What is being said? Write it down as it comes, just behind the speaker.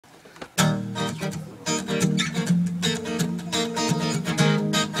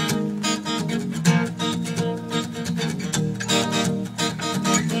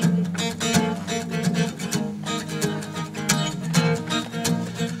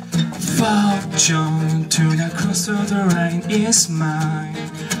Fortune to not cross the line is mine,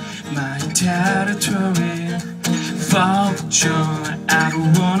 my territory. Fortune, I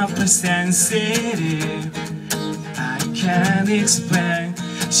don't wanna play sensitive. I can't explain.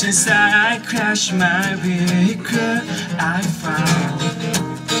 Since I crashed my vehicle, I found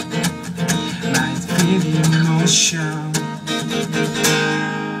my feeling emotion.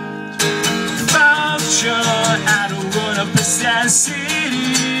 Fortune, I don't wanna play sensitive.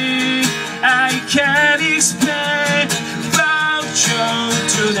 I can't explain. Fortune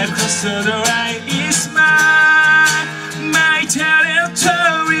to the cross of the line is my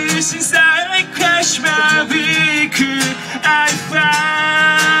territory. Since I crashed my vehicle, I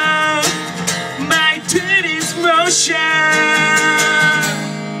found my titties motion.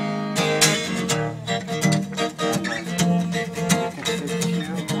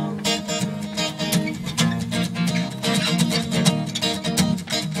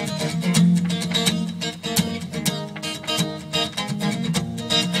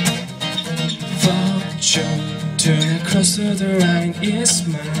 Fortune to cross the line is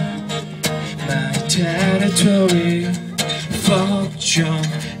my territory. Fortune,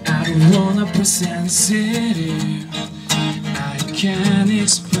 I don't wanna be sensitive. I can't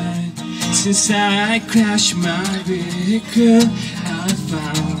explain. Since I crashed my vehicle, I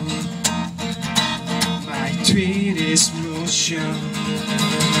found my sweetest motion.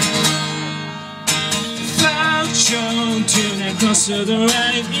 Fortune to the cross of the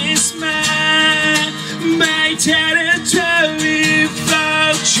line is my territory.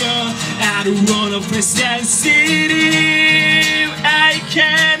 Fortune, I don't wanna play sensitive. I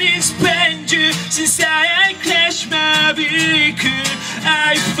can't explain you. Since I crashed my vehicle,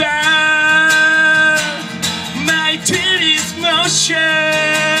 I found my titties motion.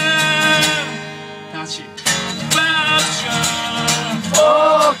 다시. Fortune,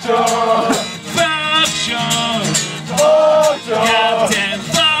 Fortune, Fortune, Fortune, Captain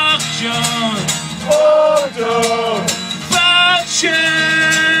Fortune. Fortune.